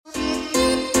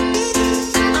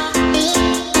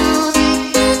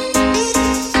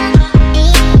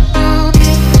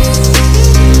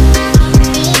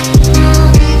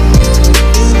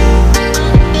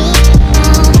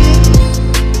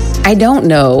I don't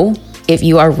know if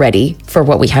you are ready for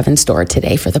what we have in store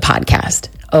today for the podcast.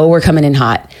 Oh, we're coming in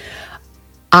hot.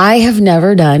 I have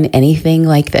never done anything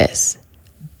like this,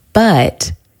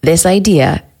 but this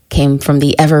idea came from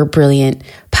the ever brilliant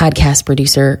podcast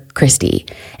producer, Christy.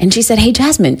 And she said, hey,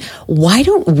 Jasmine, why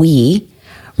don't we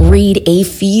read a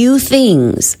few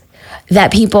things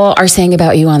that people are saying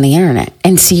about you on the internet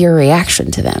and see your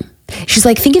reaction to them? She's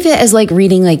like, think of it as like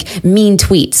reading like mean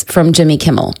tweets from Jimmy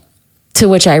Kimmel. To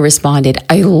which I responded,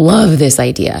 I love this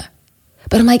idea.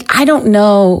 But I'm like, I don't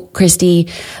know, Christy.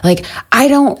 Like, I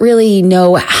don't really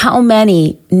know how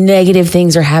many negative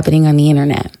things are happening on the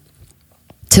internet.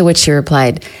 To which she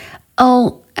replied,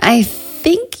 oh, I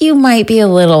think you might be a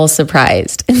little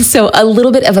surprised. And so a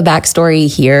little bit of a backstory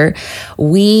here.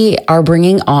 We are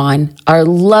bringing on our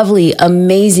lovely,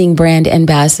 amazing brand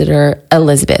ambassador,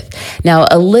 Elizabeth. Now,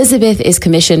 Elizabeth is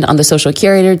commissioned on the Social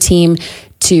Curator team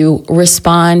to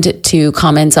respond to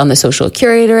comments on the Social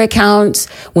Curator accounts.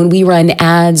 When we run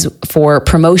ads for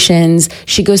promotions,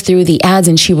 she goes through the ads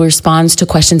and she responds to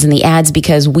questions in the ads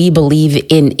because we believe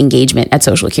in engagement at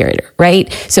Social Curator,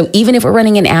 right? So even if we're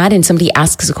running an ad and somebody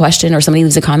asks a question or somebody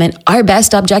leaves a comment, our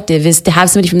best objective is to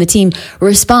have somebody from the team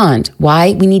respond.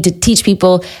 Why? We need to teach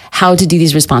people how to do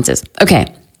these responses. Okay.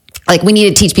 Like we need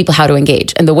to teach people how to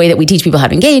engage. And the way that we teach people how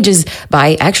to engage is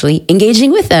by actually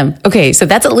engaging with them. Okay, so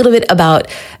that's a little bit about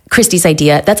Christy's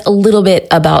idea. That's a little bit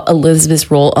about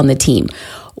Elizabeth's role on the team.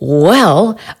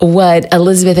 Well, what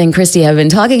Elizabeth and Christy have been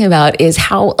talking about is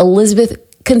how Elizabeth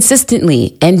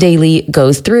consistently and daily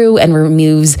goes through and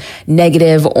removes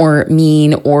negative or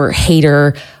mean or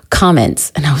hater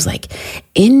comments. And I was like,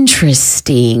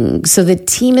 interesting. So the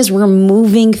team is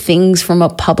removing things from a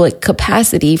public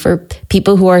capacity for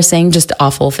people who are saying just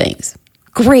awful things.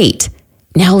 Great.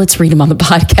 Now let's read them on the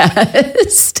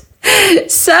podcast.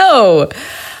 So,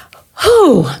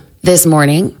 this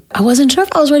morning, I wasn't sure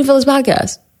if I was ready for this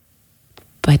podcast.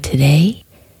 But today,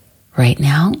 right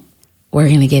now, we're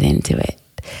going to get into it.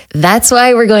 That's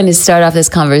why we're going to start off this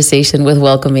conversation with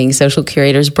welcoming Social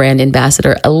Curator's brand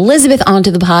ambassador, Elizabeth,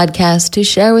 onto the podcast to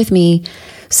share with me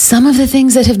some of the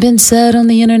things that have been said on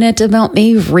the internet about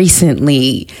me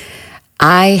recently.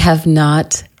 I have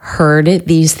not heard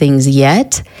these things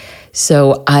yet,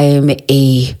 so I'm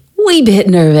a wee bit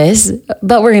nervous,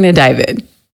 but we're going to dive in.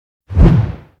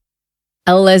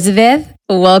 Elizabeth,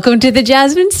 welcome to the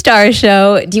Jasmine Star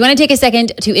Show. Do you want to take a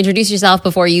second to introduce yourself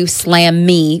before you slam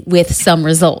me with some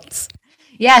results?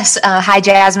 Yes. Hi,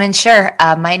 Jasmine. Sure.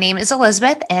 My name is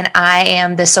Elizabeth, and I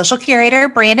am the Social Curator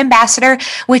brand ambassador,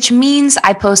 which means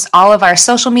I post all of our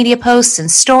social media posts and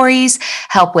stories,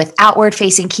 help with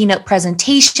outward-facing keynote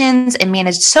presentations, and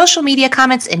manage social media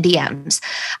comments and DMs.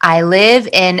 I live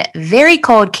in very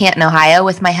cold Canton, Ohio,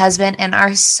 with my husband and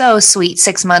our so sweet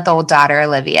 6-month-old daughter,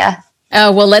 Olivia.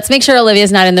 Oh, well, let's make sure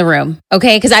Olivia's not in the room,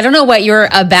 okay? Because I don't know what you're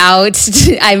about.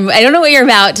 I don't know what you're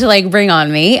about to like bring on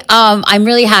me. I'm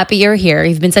really happy you're here.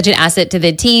 You've been such an asset to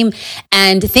the team.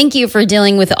 And thank you for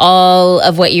dealing with all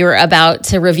of what you're about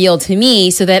to reveal to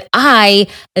me so that I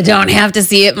don't have to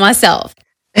see it myself.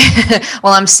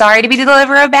 Well, I'm sorry to be the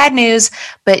deliverer of bad news,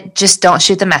 but just don't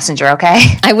shoot the messenger, okay?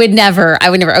 I would never.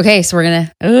 Okay, so we're going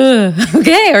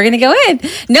to go in.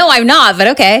 No, I'm not, but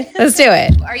okay, let's do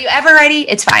it. Are you ever ready?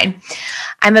 It's fine.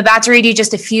 I'm about to read you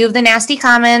just a few of the nasty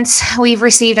comments we've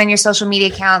received on your social media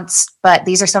accounts, but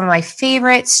these are some of my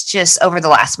favorites just over the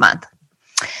last month.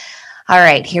 All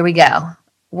right, here we go.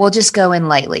 We'll just go in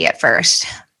lightly at first.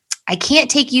 I can't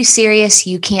take you serious.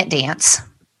 You can't dance.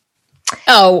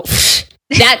 Oh,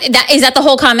 That is that the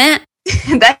whole comment?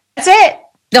 That's it.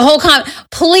 The whole comment.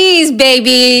 Please,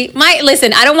 baby.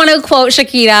 Listen, I don't want to quote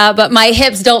Shakira, but my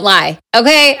hips don't lie.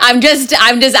 Okay? I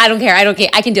don't care.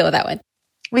 I can deal with that one.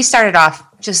 We started off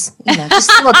just a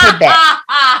little tidbit.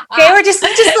 Okay, we're just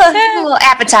a little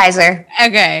appetizer.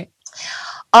 Okay.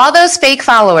 All those fake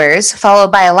followers, followed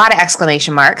by a lot of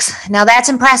exclamation marks. Now that's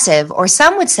impressive, or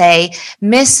some would say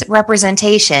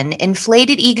misrepresentation,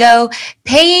 inflated ego,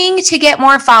 paying to get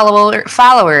more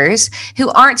followers who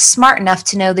aren't smart enough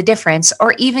to know the difference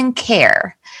or even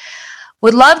care.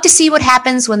 Would love to see what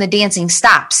happens when the dancing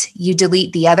stops. You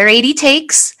delete the other 80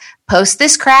 takes, post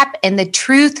this crap, and the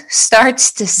truth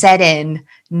starts to set in.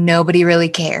 Nobody really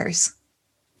cares.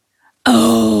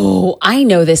 Oh, I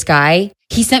know this guy.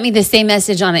 He sent me the same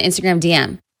message on an Instagram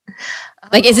DM.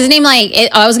 Like, is his name I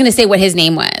was going to say what his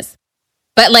name was,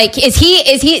 But like, does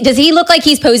he look like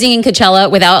he's posing in Coachella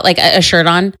without like a shirt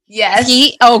on? Yes.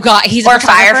 Oh God, he's or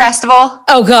Fire Festival.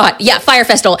 Oh God, yeah, Fire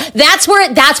Festival. That's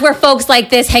where folks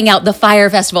like this hang out. The Fire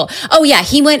Festival. Oh yeah,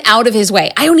 he went out of his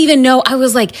way. I don't even know. I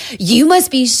was like, you must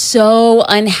be so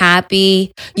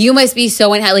unhappy. You must be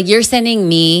so unhappy. Like you're sending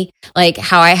me like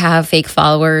how I have fake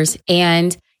followers,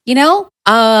 and you know,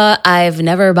 I've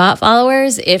never bought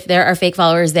followers. If there are fake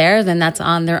followers there, then that's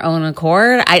on their own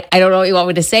accord. I don't know what you want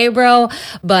me to say, bro.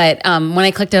 But when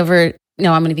I clicked over.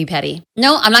 No, I'm going to be petty.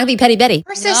 No, I'm not going to be petty Betty.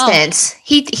 Persistence. No.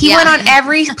 He went on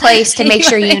every place to make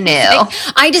sure you knew.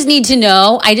 I just need to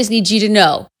know. I just need you to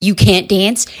know you can't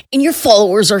dance and your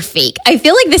followers are fake. I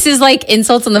feel like this is like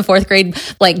insults on the 4th grade,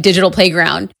 like digital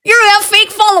playground. You have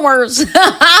fake followers.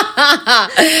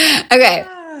 Okay.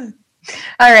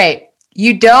 All right.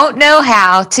 You don't know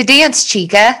how to dance,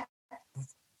 Chica.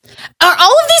 Are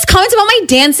all of these comments about my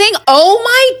dancing? Oh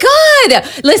my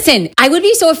God. Listen, I would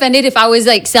be so offended if I was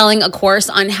like selling a course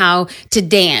on how to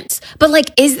dance. But like,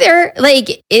 is there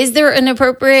an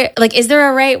appropriate, like, is there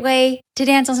a right way to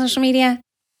dance on social media?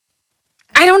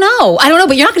 I don't know,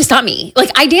 but you're not going to stop me.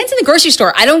 Like, I dance in the grocery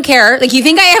store. I don't care. Like, you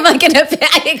think I have like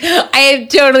I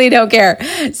totally don't care.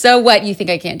 So what? You think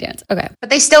I can't dance? Okay. But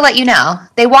they still let you know.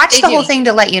 They watched the whole thing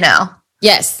to let you know.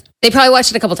 Yes. They probably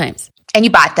watched it a couple times. And you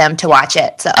bought them to watch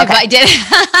it. So okay. I did.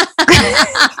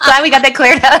 Glad we got that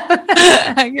cleared up.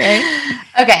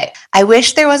 Okay. I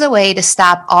wish there was a way to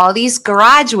stop all these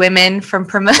garage women from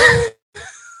promoting.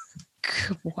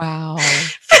 Wow.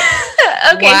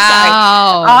 Okay,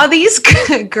 wow. Sorry. All these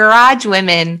garage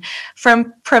women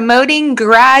from promoting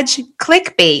garage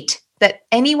clickbait that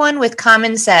anyone with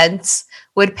common sense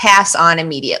would pass on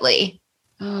immediately.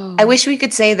 Oh. I wish we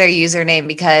could say their username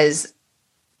because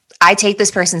I take this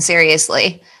person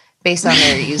seriously based on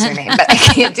their username, but I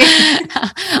can't do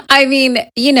it. I mean,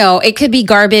 you know, it could be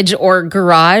garbage or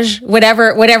garage,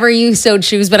 whatever you so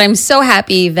choose. But I'm so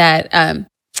happy that,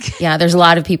 there's a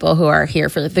lot of people who are here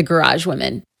for the garage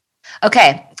women.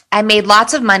 Okay. I made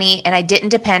lots of money and I didn't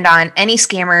depend on any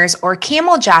scammers or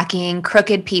camel jockeying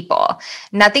crooked people.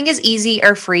 Nothing is easy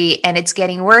or free and it's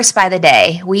getting worse by the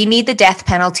day. We need the death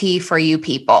penalty for you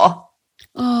people.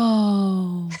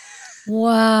 Oh,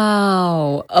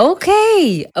 wow.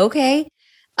 Okay.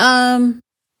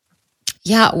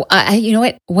 Yeah. You know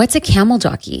what? What's a camel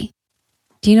jockey?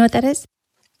 Do you know what that is?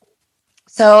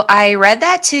 So I read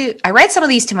some of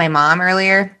these to my mom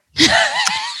earlier.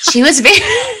 She was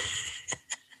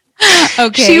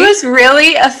okay. She was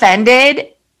really offended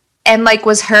and like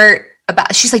was hurt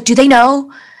about, she's like, do they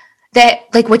know that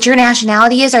like what your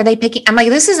nationality is? Are they picking? I'm like,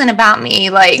 this isn't about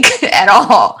me like at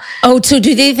all. Oh, so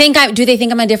do they think I'm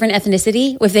a different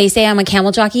ethnicity if they say I'm a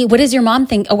camel jockey? What does your mom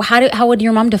think? Oh, how would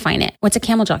your mom define it? What's a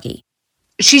camel jockey?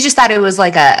 She just thought it was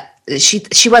like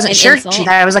she wasn't sure. Insult. She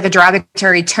thought it was like a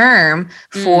derogatory term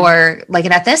for like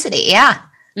an ethnicity. Yeah.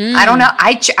 I don't know.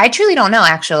 I truly don't know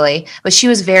actually, but she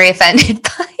was very offended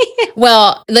by it.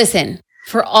 Well, listen,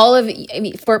 for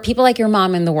people like your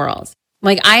mom in the world,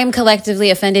 like I am collectively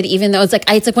offended, even though it's like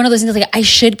one of those things like I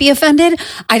should be offended.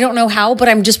 I don't know how, but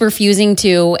I'm just refusing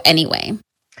to anyway.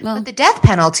 Well, but the death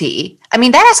penalty, I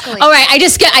mean, that escalates. All right.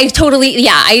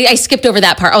 I skipped over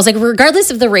that part. I was like, regardless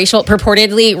of the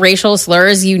purportedly racial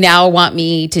slurs, you now want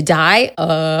me to die?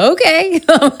 Okay.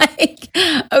 Like,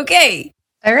 okay.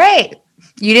 All right.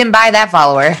 You didn't buy that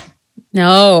follower.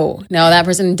 No, that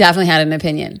person definitely had an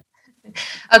opinion.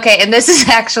 Okay. And this is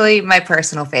actually my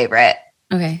personal favorite.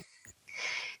 Okay.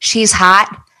 She's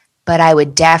hot, but I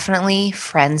would definitely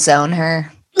friend zone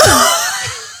her.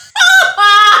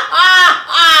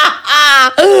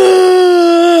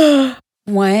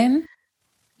 One,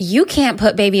 you can't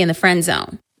put baby in the friend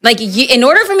zone. Like in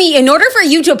order for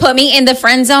you to put me in the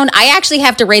friend zone, I actually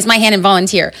have to raise my hand and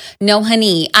volunteer. No,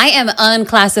 honey, I am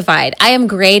unclassified. I am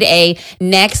grade A,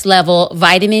 next level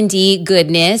vitamin D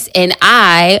goodness. And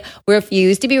I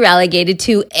refuse to be relegated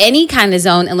to any kind of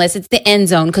zone unless it's the end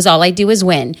zone because all I do is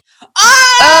win.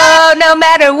 Oh, no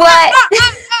matter what.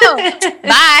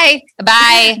 Bye.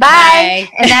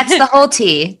 And that's the whole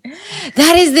tea.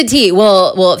 That is the tea.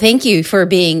 Well, thank you for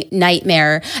being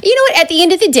nightmare. You know what? At the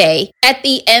end of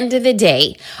the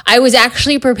day, I was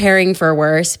actually preparing for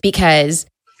worse because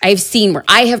I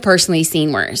have personally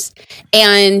seen worse.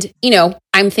 And, you know,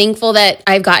 I'm thankful that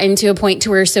I've gotten to a point to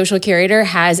where Social Curator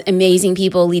has amazing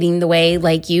people leading the way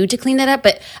like you to clean that up.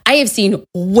 But I have seen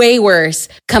way worse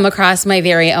come across my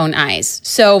very own eyes.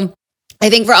 So I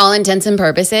think for all intents and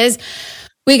purposes,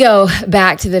 we go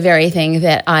back to the very thing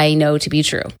that I know to be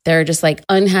true. There are just like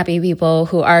unhappy people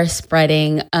who are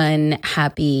spreading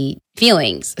unhappy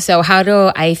feelings. So how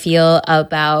do I feel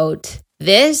about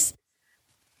this?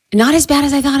 Not as bad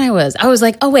as I thought I was. I was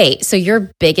like, oh wait, so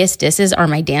your biggest disses are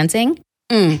my dancing?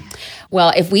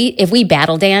 Well, if we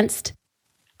battle danced,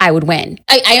 I would win.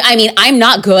 I mean, I'm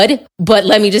not good, but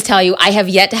let me just tell you, I have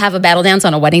yet to have a battle dance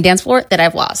on a wedding dance floor that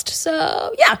I've lost.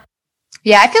 So yeah.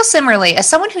 Yeah, I feel similarly. As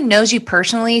someone who knows you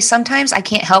personally, sometimes I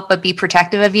can't help but be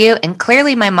protective of you. And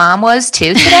clearly my mom was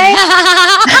too today,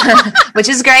 which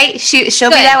is great.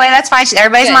 She'll be that way. That's fine. She's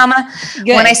everybody's Good. mama.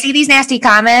 Good. When I see these nasty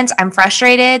comments, I'm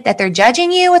frustrated that they're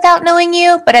judging you without knowing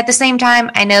you. But at the same time,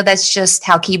 I know that's just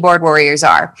how keyboard warriors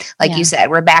are. Like you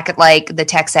said, we're back at like the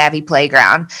tech savvy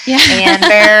playground. Yeah. And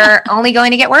they're only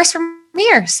going to get worse from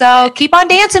here. So keep on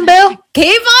dancing, boo.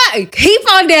 Keep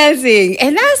on dancing.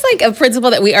 And that's like a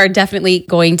principle that we are definitely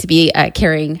going to be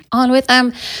carrying on with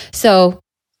them. So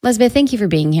Elizabeth, thank you for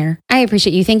being here. I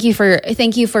appreciate you. Thank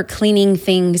you for cleaning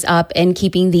things up and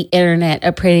keeping the internet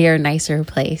a prettier, nicer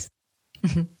place.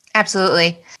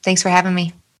 Absolutely. Thanks for having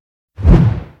me.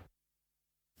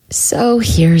 So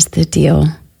here's the deal.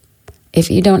 If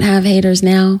you don't have haters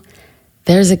now,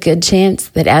 there's a good chance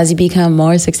that as you become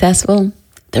more successful,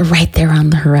 they're right there on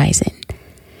the horizon.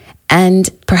 And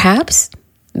perhaps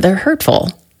they're hurtful.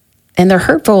 And they're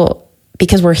hurtful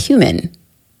because we're human.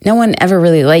 No one ever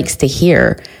really likes to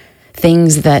hear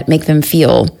things that make them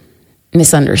feel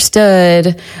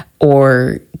misunderstood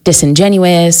or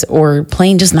disingenuous or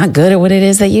plain just not good at what it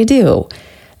is that you do.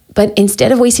 But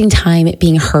instead of wasting time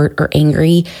being hurt or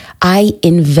angry, I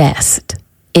invest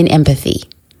in empathy.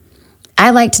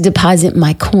 I like to deposit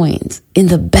my coins in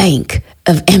the bank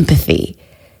of empathy.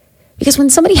 Because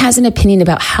when somebody has an opinion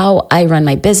about how I run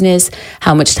my business,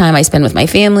 how much time I spend with my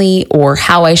family, or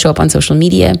how I show up on social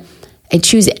media, I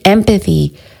choose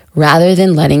empathy rather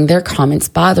than letting their comments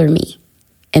bother me.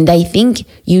 And I think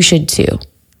you should too.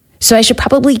 So I should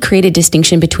probably create a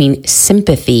distinction between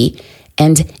sympathy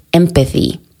and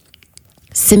empathy.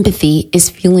 Sympathy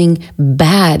is feeling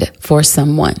bad for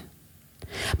someone.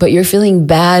 But you're feeling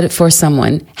bad for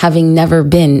someone having never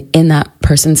been in that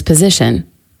person's position.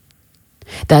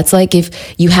 That's like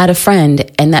if you had a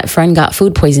friend and that friend got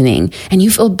food poisoning and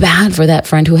you feel bad for that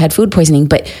friend who had food poisoning,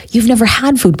 but you've never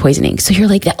had food poisoning. So you're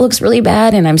like, that looks really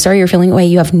bad and I'm sorry you're feeling away.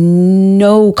 You have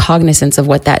no cognizance of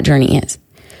what that journey is.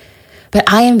 But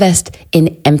I invest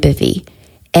in empathy,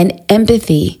 and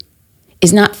empathy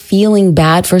is not feeling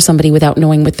bad for somebody without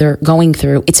knowing what they're going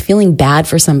through. It's feeling bad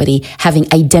for somebody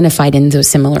having identified in those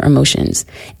similar emotions.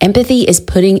 Empathy is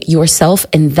putting yourself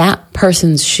in that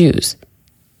person's shoes.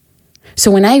 So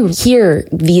when I hear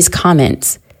these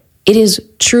comments, it is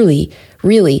truly,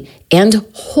 really, and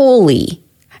wholly,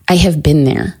 I have been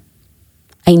there.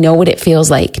 I know what it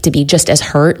feels like to be just as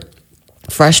hurt,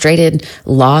 frustrated,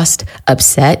 lost,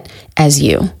 upset as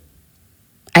you.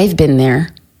 I've been there,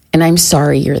 and I'm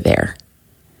sorry you're there.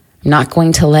 I'm not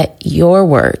going to let your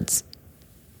words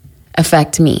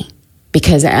affect me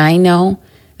because I know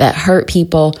that hurt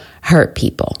people,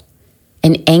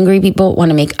 and angry people want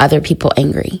to make other people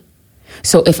angry.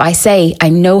 So if I say, I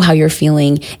know how you're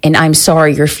feeling and I'm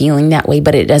sorry you're feeling that way,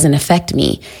 but it doesn't affect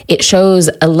me, it shows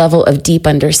a level of deep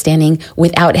understanding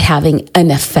without having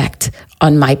an effect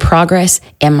on my progress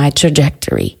and my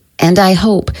trajectory. And I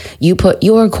hope you put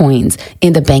your coins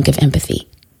in the bank of empathy.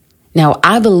 Now,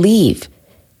 I believe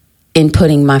in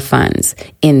putting my funds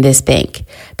in this bank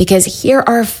because here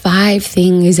are 5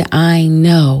 things I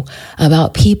know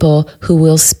about people who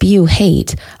will spew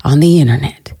hate on the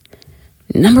internet.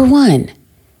 Number 1,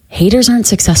 haters aren't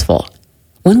successful.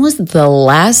 When was the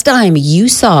last time you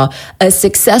saw a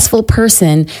successful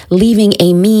person leaving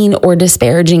a mean or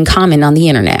disparaging comment on the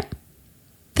internet?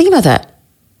 Think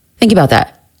about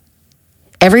that.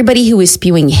 Everybody who is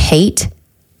spewing hate,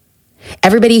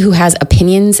 everybody who has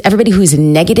opinions, everybody who's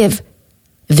negative,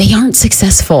 they aren't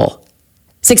successful.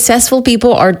 Successful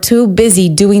people are too busy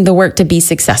doing the work to be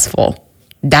successful.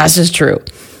 That's just true.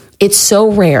 It's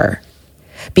so rare.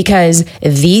 Because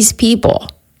these people,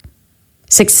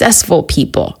 successful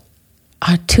people,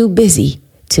 are too busy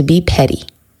to be petty.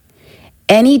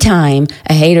 Anytime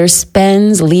a hater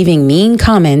spends leaving mean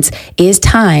comments is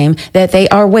time that they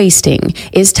are wasting,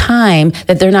 is time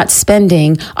that they're not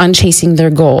spending on chasing their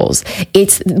goals.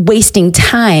 It's wasting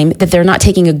time that they're not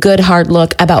taking a good hard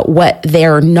look about what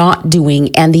they're not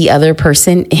doing and the other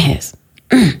person is.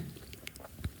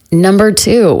 Number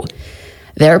 2.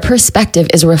 Their perspective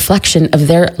is a reflection of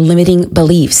their limiting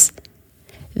beliefs.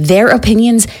 Their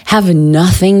opinions have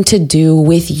nothing to do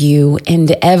with you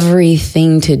and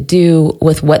everything to do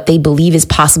with what they believe is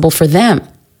possible for them.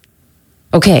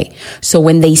 Okay, so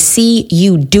when they see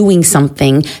you doing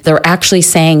something, they're actually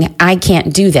saying, I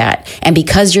can't do that. And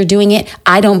because you're doing it,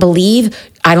 I don't believe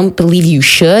I don't believe you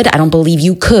should. I don't believe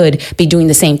you could be doing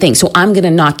the same thing. So I'm going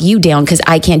to knock you down because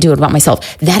I can't do it about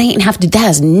myself. That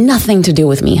has nothing to do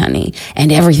with me, honey,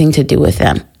 and everything to do with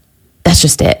them. That's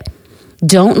just it.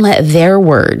 Don't let their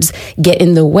words get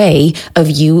in the way of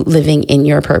you living in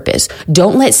your purpose.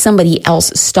 Don't let somebody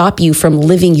else stop you from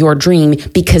living your dream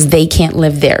because they can't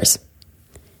live theirs.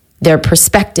 Their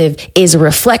perspective is a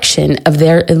reflection of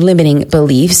their limiting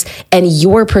beliefs, and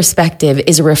your perspective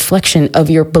is a reflection of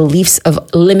your beliefs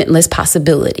of limitless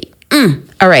possibility.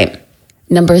 All right.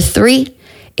 Number 3,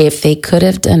 if they could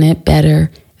have done it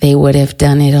better, they would have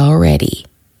done it already.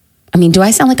 I mean, do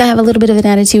I sound like I have a little bit of an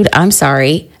attitude? I'm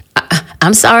sorry.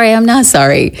 I'm sorry. I'm not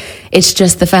sorry. It's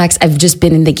just the facts. I've just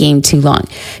been in the game too long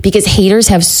because haters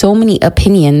have so many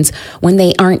opinions when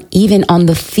they aren't even on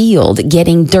the field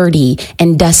getting dirty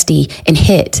and dusty and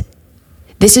hit.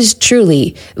 This is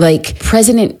truly like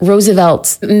President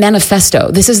Roosevelt's manifesto.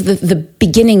 This is the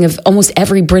beginning of almost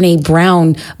every Brené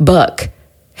Brown book.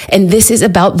 And this is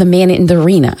about the man in the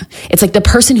arena. It's like the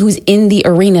person who's in the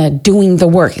arena doing the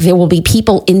work. There will be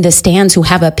people in the stands who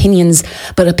have opinions,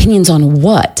 but opinions on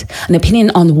what? An opinion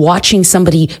on watching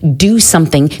somebody do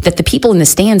something that the people in the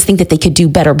stands think that they could do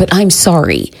better. But I'm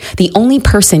sorry. The only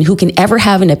person who can ever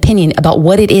have an opinion about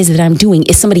what it is that I'm doing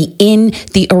is somebody in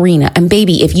the arena. And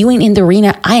baby, if you ain't in the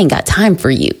arena, I ain't got time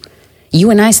for you. You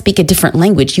and I speak a different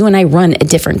language. You and I run a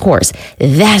different course.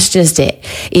 That's just it.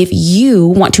 If you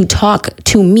want to talk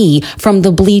to me from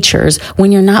the bleachers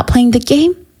when you're not playing the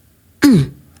game,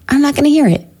 I'm not going to hear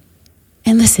it.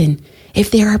 And listen, if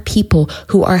there are people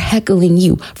who are heckling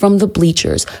you from the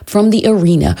bleachers, from the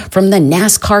arena, from the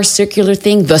NASCAR circular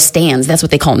thing, the stands, that's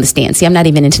what they call them, the stands. See, I'm not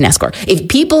even into NASCAR. If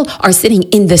people are sitting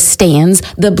in the stands,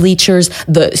 the bleachers,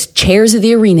 the chairs of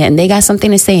the arena, and they got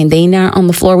something to say and they're not on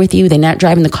the floor with you, they're not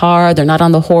driving the car, they're not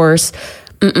on the horse,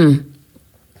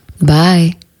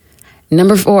 bye.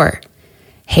 Number 4,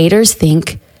 haters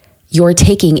think you're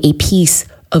taking a piece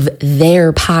of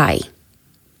their pie.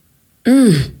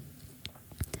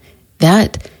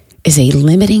 That is a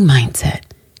limiting mindset.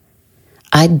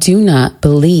 I do not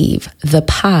believe the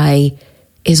pie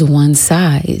is one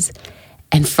size.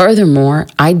 And furthermore,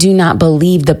 I do not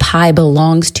believe the pie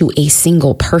belongs to a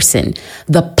single person.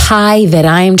 The pie that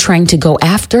I am trying to go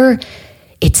after,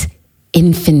 it's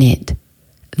infinite.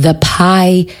 The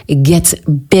pie gets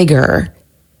bigger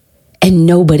and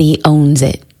nobody owns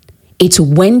it. It's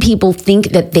when people think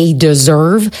that they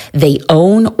deserve, they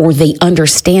own, or they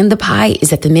understand the pie is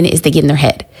that the minute is they get in their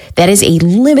head. That is a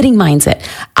limiting mindset.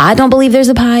 I don't believe there's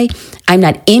a pie. I'm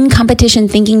not in competition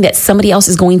thinking that somebody else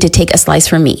is going to take a slice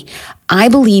from me. I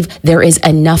believe there is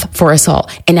enough for us all.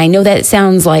 And I know that it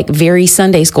sounds like very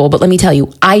Sunday school, but let me tell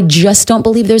you, I just don't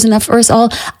believe there's enough for us all.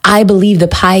 I believe the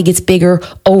pie gets bigger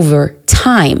over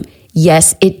time.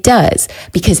 Yes, it does.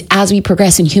 Because as we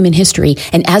progress in human history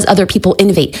and as other people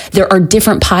innovate, there are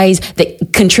different pies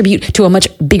that contribute to a much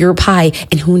bigger pie.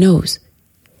 And who knows?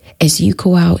 As you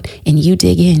go out and you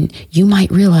dig in, you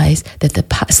might realize that the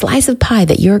slice of pie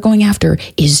that you're going after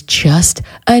is just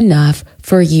enough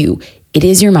for you. It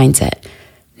is your mindset.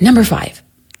 Number 5,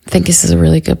 I think this is a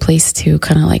really good place to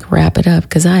kind of like wrap it up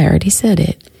because I already said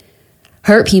it.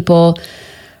 Hurt people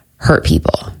hurt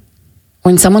people.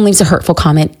 When someone leaves a hurtful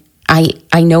comment,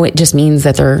 I know it just means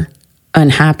that they're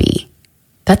unhappy.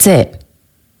 That's it.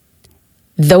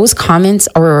 Those comments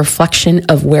are a reflection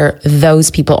of where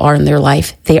those people are in their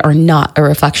life. They are not a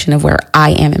reflection of where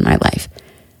I am in my life.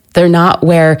 They're not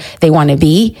where they want to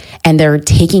be, and they're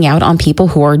taking out on people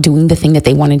who are doing the thing that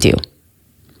they want to do.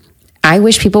 I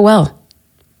wish people well,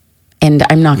 and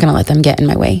I'm not going to let them get in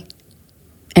my way.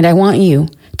 And I want you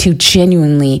to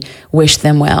genuinely wish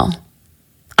them well.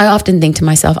 I often think to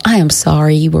myself, I am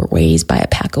sorry you were raised by a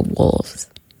pack of wolves.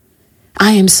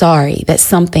 I am sorry that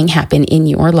something happened in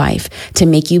your life to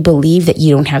make you believe that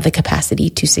you don't have the capacity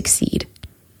to succeed.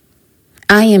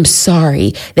 I am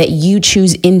sorry that you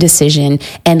choose indecision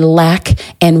and lack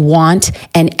and want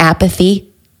and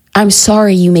apathy. I'm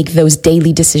sorry you make those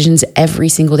daily decisions every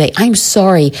single day. I'm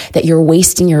sorry that you're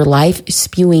wasting your life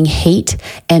spewing hate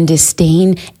and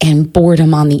disdain and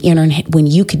boredom on the internet when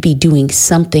you could be doing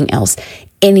something else.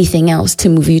 Anything else to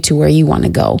move you to where you want to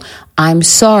go. I'm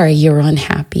sorry you're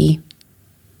unhappy.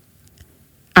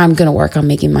 I'm going to work on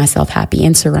making myself happy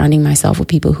and surrounding myself with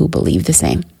people who believe the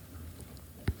same.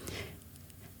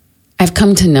 I've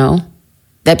come to know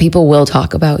that people will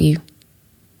talk about you.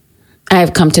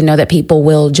 I've come to know that people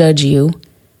will judge you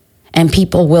and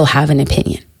people will have an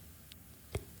opinion.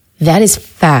 That is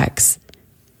facts.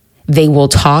 They will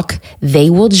talk,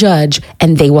 they will judge,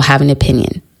 and they will have an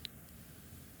opinion.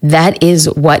 That is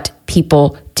what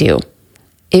people do.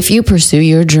 If you pursue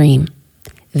your dream,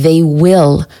 they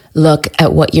will look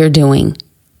at what you're doing.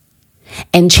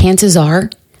 And chances are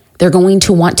they're going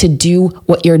to want to do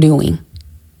what you're doing.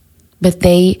 But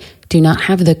they do not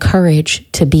have the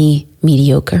courage to be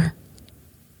mediocre.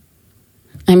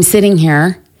 I'm sitting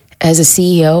here as a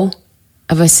CEO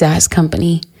of a SaaS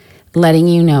company, letting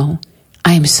you know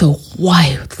I am so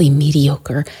wildly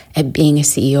mediocre at being a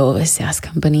CEO of a SaaS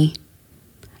company.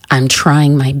 I'm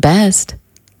trying my best.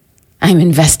 I'm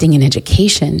investing in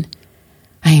education.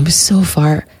 I am so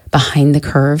far behind the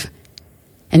curve,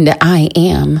 and I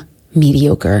am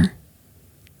mediocre.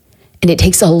 And it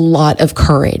takes a lot of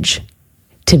courage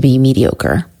to be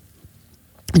mediocre.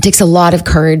 It takes a lot of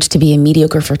courage to be a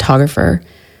mediocre photographer,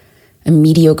 a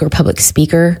mediocre public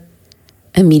speaker,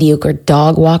 a mediocre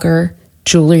dog walker,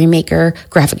 jewelry maker,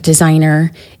 graphic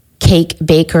designer, cake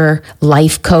baker,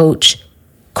 life coach,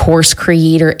 course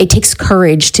creator. It takes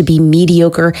courage to be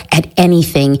mediocre at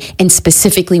anything. And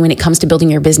specifically when it comes to building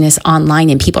your business online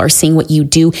and people are seeing what you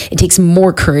do, it takes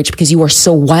more courage because you are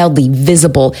so wildly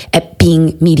visible at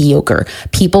being mediocre.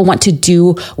 People want to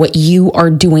do what you are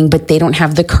doing, but they don't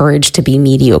have the courage to be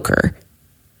mediocre.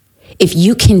 If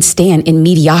you can stand in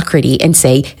mediocrity and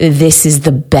say, this is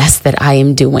the best that I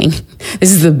am doing,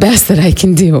 this is the best that I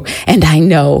can do, and I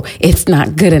know it's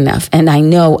not good enough, and I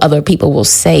know other people will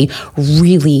say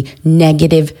really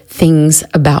negative things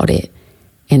about it,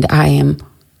 and I am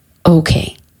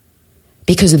okay.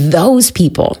 Because those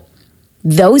people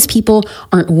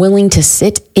aren't willing to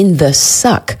sit in the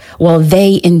suck while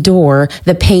they endure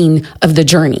the pain of the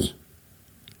journey.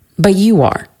 But you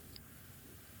are.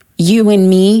 You and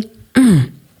me,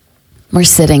 we're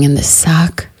sitting in the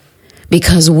suck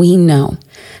because we know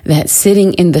that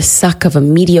sitting in the suck of a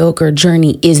mediocre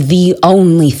journey is the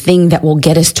only thing that will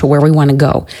get us to where we want to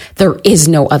go. There is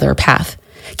no other path.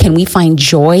 Can we find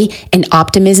joy and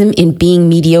optimism in being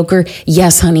mediocre?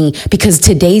 Yes, honey, because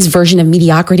today's version of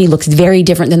mediocrity looks very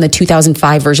different than the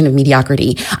 2005 version of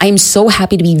mediocrity. I am so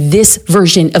happy to be this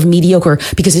version of mediocre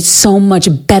because it's so much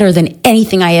better than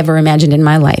anything I ever imagined in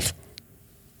my life.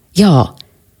 Y'all,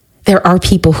 there are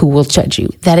people who will judge you.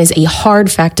 That is a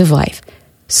hard fact of life.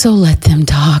 So let them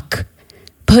talk.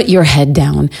 Put your head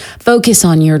down. Focus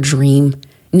on your dream,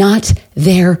 not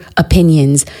their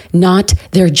opinions, not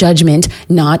their judgment,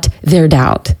 not their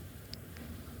doubt.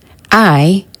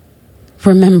 I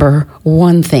remember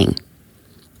one thing.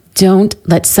 Don't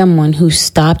let someone who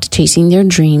stopped chasing their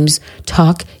dreams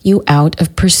talk you out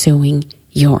of pursuing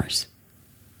yours.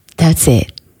 That's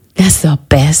it. That's the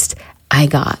best I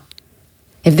got.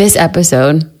 If this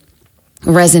episode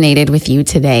resonated with you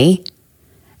today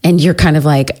and you're kind of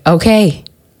like, okay,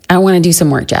 I want to do some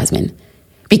work, Jasmine,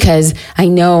 because I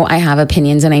know I have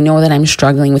opinions and I know that I'm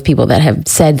struggling with people that have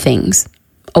said things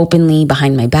openly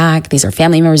behind my back. These are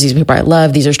family members. These are people I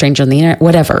love. These are strangers on the internet,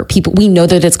 whatever. People, we know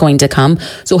that it's going to come.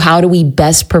 So how do we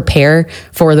best prepare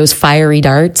for those fiery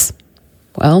darts?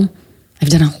 Well, I've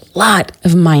done a lot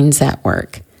of mindset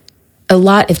work. A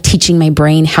lot of teaching my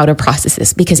brain how to process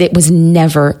this because it was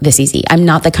never this easy. I'm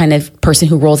not the kind of person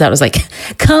who rolls out and was like,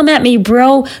 come at me,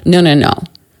 bro. No.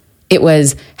 It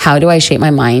was, how do I shape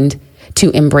my mind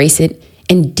to embrace it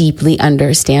and deeply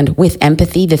understand with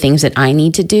empathy the things that I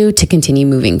need to do to continue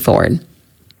moving forward?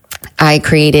 I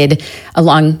created,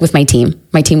 along with my team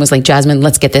was like, Jasmine,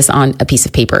 let's get this on a piece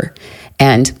of paper.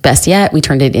 And best yet, we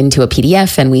turned it into a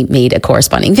PDF and we made a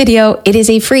corresponding video. It is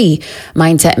a free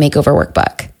mindset makeover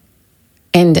workbook.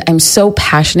 And I'm so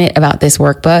passionate about this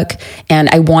workbook and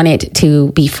I want it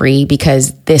to be free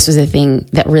because this was a thing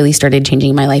that really started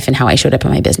changing my life and how I showed up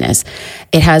in my business.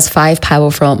 It has 5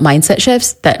 powerful mindset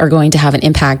shifts that are going to have an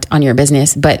impact on your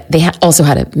business, but they also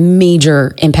had a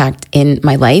major impact in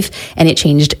my life and it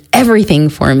changed everything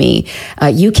for me.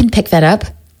 You can pick that up.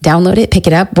 Download it, pick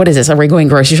it up. What is this? Are we going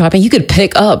grocery shopping? You could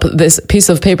pick up this piece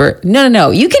of paper.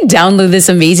 No. You can download this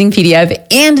amazing PDF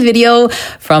and video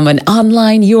from an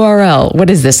online URL. What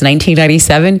is this,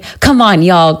 1997? Come on,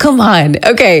 y'all. Come on.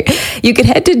 Okay. You can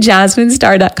head to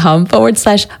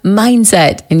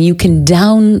jasminestar.com/mindset and you can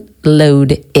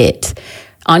download it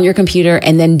on your computer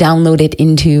and then download it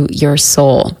into your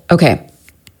soul. Okay.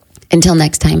 Until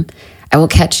next time. I will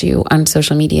catch you on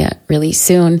social media really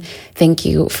soon. Thank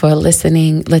you for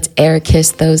listening. Let's air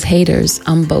kiss those haters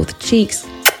on both cheeks.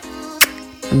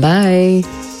 Bye.